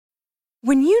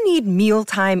When you need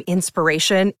mealtime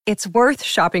inspiration, it's worth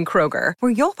shopping Kroger,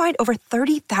 where you'll find over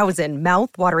 30,000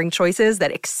 mouth-watering choices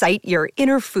that excite your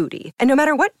inner foodie. And no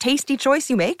matter what tasty choice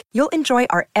you make, you'll enjoy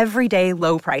our everyday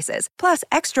low prices, plus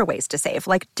extra ways to save,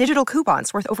 like digital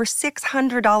coupons worth over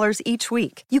 $600 each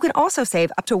week. You can also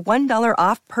save up to $1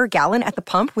 off per gallon at the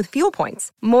pump with fuel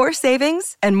points. More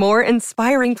savings and more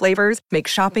inspiring flavors make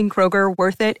shopping Kroger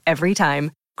worth it every time.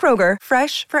 Kroger,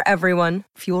 fresh for everyone.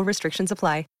 Fuel restrictions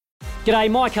apply. G'day,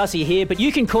 Mike Hussey here, but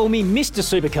you can call me Mr.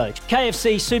 Supercoach.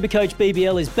 KFC Supercoach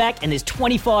BBL is back and there's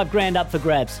 25 grand up for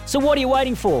grabs. So what are you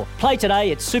waiting for? Play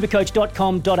today at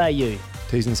supercoach.com.au.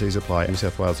 T's and C's apply. New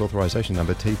South Wales authorisation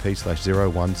number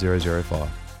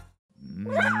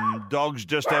TP/01005. Dogs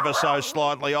just ever so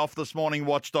slightly off this morning,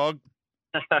 Watchdog.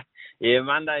 Yeah,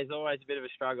 Monday's always a bit of a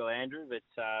struggle, Andrew, but,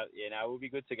 we'll be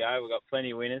good to go. We've got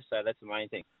plenty of winners, so that's the main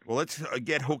thing. Well, let's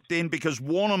get hooked in because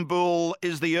Warrnambool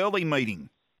is the early meeting.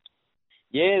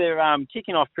 Yeah, they're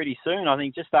kicking off pretty soon, I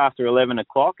think just after 11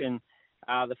 o'clock, and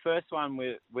the first one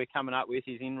we're coming up with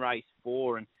is in race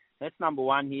 4, and that's number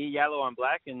 1 here, Yellow and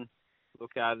Black, and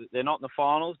look, they're not in the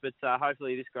finals, but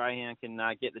hopefully this greyhound can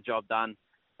get the job done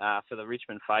for the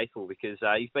Richmond faithful, because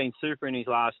he's been super in his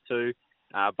last 2,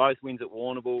 both wins at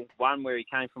Warrnambool, one where he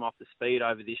came from off the speed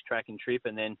over this track and trip,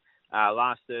 and then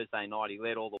last Thursday night he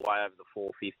led all the way over the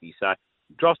 450, so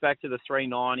drops back to the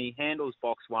 390, handles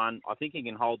box 1. I think he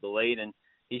can hold the lead, and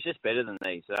he's just better than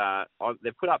these.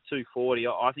 They've put up 240.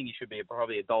 I think he should be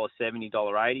probably $1.70,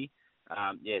 $1.80.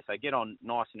 So get on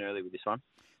nice and early with this one.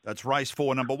 That's race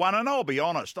 4, number 1. And I'll be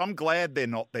honest, I'm glad they're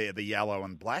not there, the Yellow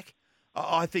and Black.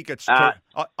 I think it's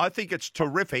I think it's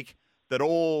terrific that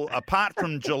apart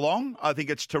from Geelong, I think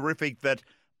it's terrific that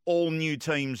all new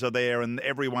teams are there and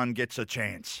everyone gets a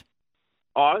chance.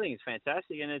 I think it's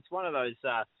fantastic, and it's one of those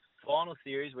final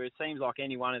series where it seems like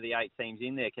any one of the 8 teams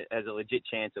in there has a legit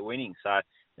chance of winning. So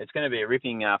it's going to be a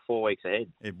ripping 4 weeks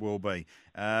ahead. It will be.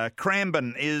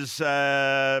 Cranbourne is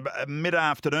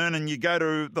mid-afternoon, and you go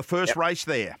to the first race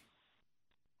there.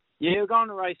 Yeah, we're going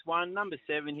to race 1, number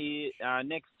 7 here,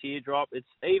 next teardrop. It's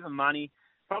even money.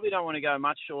 Probably don't want to go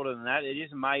much shorter than that. It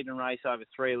is a maiden race over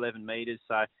 311 metres,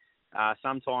 so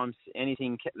sometimes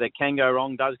anything that can go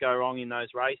wrong does go wrong in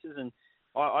those races, and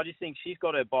I just think she's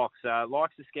got her box.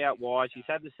 Likes to scout wide. She's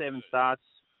had the 7 starts,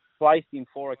 placed in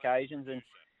 4 occasions, and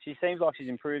she seems like she's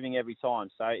improving every time.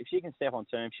 So if she can step on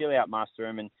terms, she'll outmuster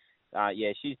them. And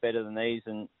she's better than these.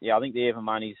 And I think the even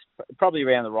money's probably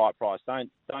around the right price. Don't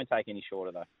take any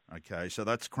shorter though. Okay, so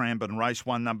that's Cranbourne race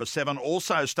 1, number 7.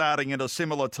 Also starting at a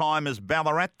similar time as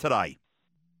Ballarat today.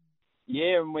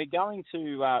 Yeah, and we're going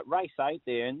to race 8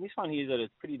 there, and this one here is at a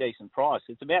pretty decent price.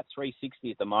 It's about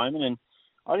 $3.60 at the moment, and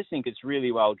I just think it's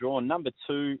really well drawn. Number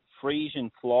 2, Frisian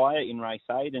Flyer in race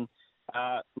 8. And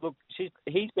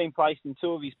he's been placed in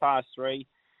 2 of his past 3.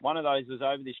 One of those was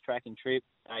over this track and trip.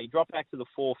 He dropped back to the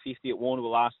 450 at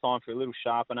Warrnambool last time for a little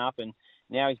sharpen up, and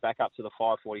now he's back up to the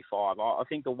 545. I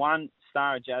think the 1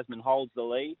 Star of Jasmine holds the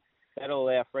lead. That'll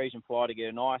allow Frisian Flyer to get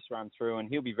a nice run through, and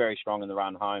he'll be very strong in the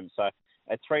run home. So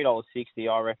at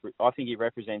 $3.60, I think he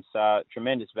represents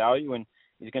tremendous value, and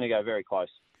he's going to go very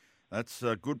close. That's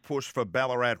a good push for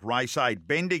Ballarat race 8.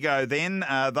 Bendigo then,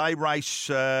 they race,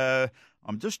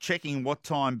 I'm just checking what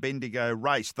time Bendigo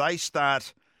race. They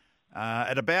start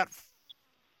at about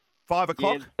 5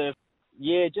 o'clock?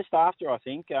 Yeah, just after, I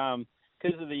think,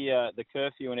 because of the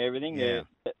curfew and everything. Yeah.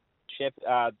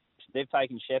 They've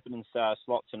taken Shepparton's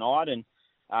slot tonight, and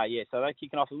so they're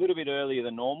kicking off a little bit earlier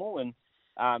than normal. And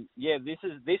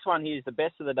this one here is the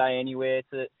best of the day anywhere.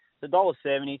 It's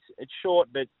 $1.70. It's short,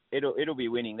 but it'll be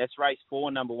winning. That's race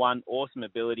 4, number 1, Awesome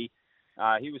Ability.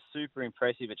 He was super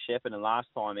impressive at Shepparton last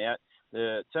time out.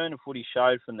 The turn of foot he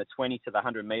showed from the 20 to the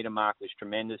 100 metre mark was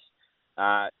tremendous.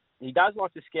 He does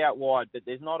like to scout wide, but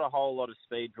there's not a whole lot of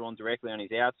speed drawn directly on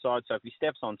his outside. So if he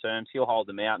steps on terms, he'll hold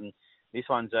them out. And this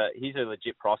he's a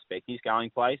legit prospect. He's going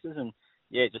places, and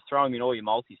just throw him in all your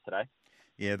multis today.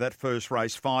 Yeah, that first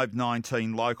race,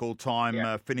 5:19 local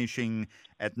time, finishing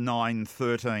at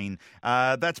 9:13.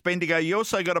 That's Bendigo. You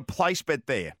also got a place bet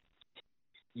there.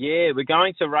 Yeah, we're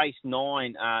going to race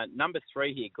 9, number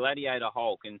 3 here, Gladiator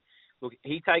Hulk. And look,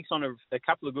 he takes on a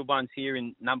couple of good ones here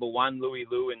in number 1, Louis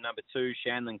Lou, and number 2,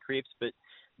 Shanlin Cripps. But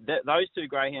those 2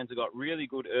 greyhounds have got really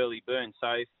good early burn.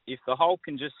 So if the Hulk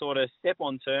can just sort of step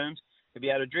on terms, he'll be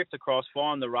able to drift across,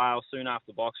 find the rail soon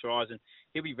after box rise, and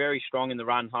he'll be very strong in the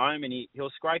run home, and he'll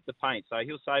scrape the paint. So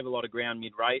he'll save a lot of ground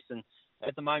mid-race. And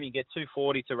at the moment, you get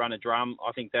 $2.40 to run a drum.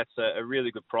 I think that's a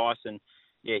really good price. And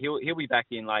he'll be back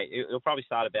in late. He'll probably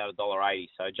start about $1.80,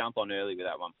 so jump on early with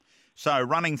that one. So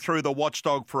running through the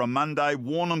Watchdog for a Monday,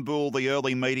 Warrnambool, the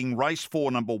early meeting, race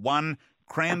 4, number 1,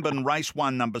 Cranbourne Race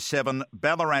 1, number 7,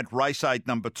 Ballarat Race 8,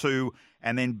 number 2,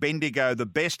 and then Bendigo. The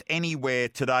best anywhere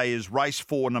today is Race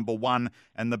 4, number 1,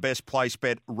 and the best place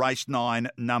bet, Race 9,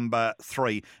 number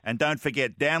 3. And don't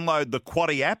forget, download the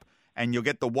Quaddie app, and you'll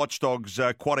get the Watchdogs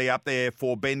Quaddie up there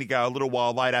for Bendigo a little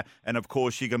while later. And, of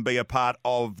course, you can be a part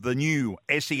of the new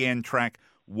SEN Track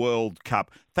World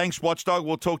Cup. Thanks, Watchdog.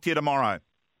 We'll talk to you tomorrow.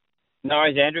 No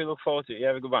worries, Andrew. Look forward to it. You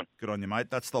have a good one. Good on you,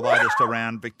 mate. That's the latest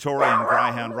around Victorian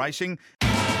Greyhound racing.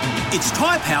 It's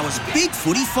Tyre Power's Big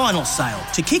Footy Final Sale.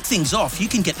 To kick things off, you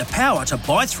can get the power to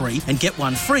buy 3 and get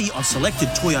 1 free on selected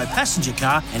Toyo passenger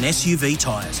car and SUV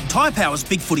tyres. Tyre Power's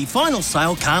Big Footy Final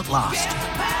Sale can't last.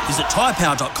 Visit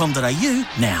tyrepower.com.au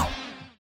now.